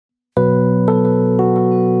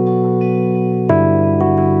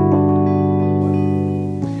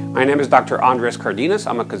My name is Dr. Andrés Cárdenas.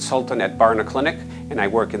 I'm a consultant at barnaclínic, and I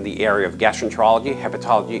work in the area of gastroenterology,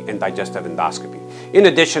 hepatology, and digestive endoscopy. In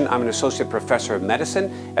addition, I'm an associate professor of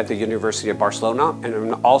medicine at the University of Barcelona, and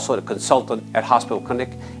I'm also a consultant at hospital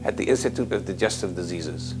clinic at the Institute of Digestive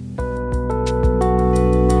Diseases.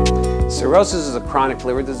 Cirrhosis is a chronic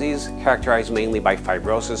liver disease characterized mainly by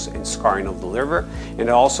fibrosis and scarring of the liver, and it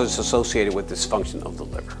also is associated with dysfunction of the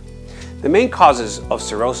liver. The main causes of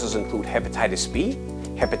cirrhosis include hepatitis B,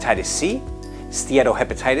 hepatitis C,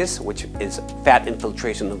 steatohepatitis, which is fat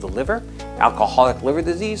infiltration of the liver, alcoholic liver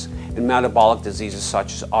disease, and metabolic diseases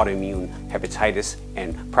such as autoimmune hepatitis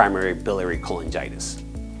and primary biliary cholangitis.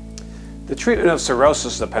 The treatment of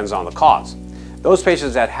cirrhosis depends on the cause. Those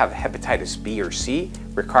patients that have hepatitis B or C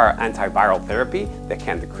require antiviral therapy that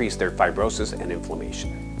can decrease their fibrosis and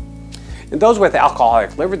inflammation. In those with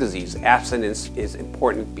alcoholic liver disease, abstinence is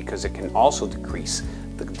important because it can also decrease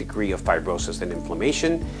the degree of fibrosis and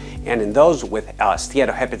inflammation. And in those with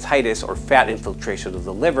steatohepatitis or fat infiltration of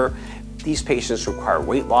the liver, these patients require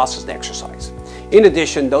weight loss and exercise. In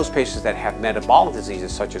addition, those patients that have metabolic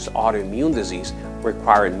diseases such as autoimmune disease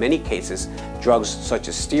require in many cases drugs such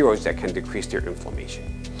as steroids that can decrease their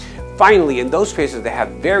inflammation. Finally, in those patients that have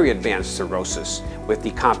very advanced cirrhosis with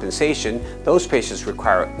decompensation, those patients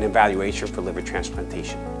require an evaluation for liver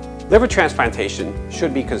transplantation. Liver transplantation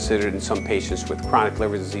should be considered in some patients with chronic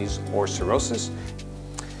liver disease or cirrhosis.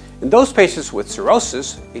 In those patients with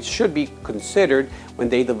cirrhosis, it should be considered when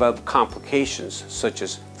they develop complications such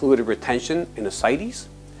as fluid retention in ascites,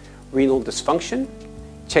 renal dysfunction,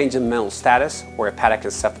 change in mental status or hepatic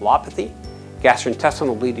encephalopathy,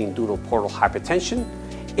 gastrointestinal bleeding due to portal hypertension,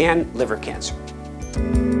 and liver cancer.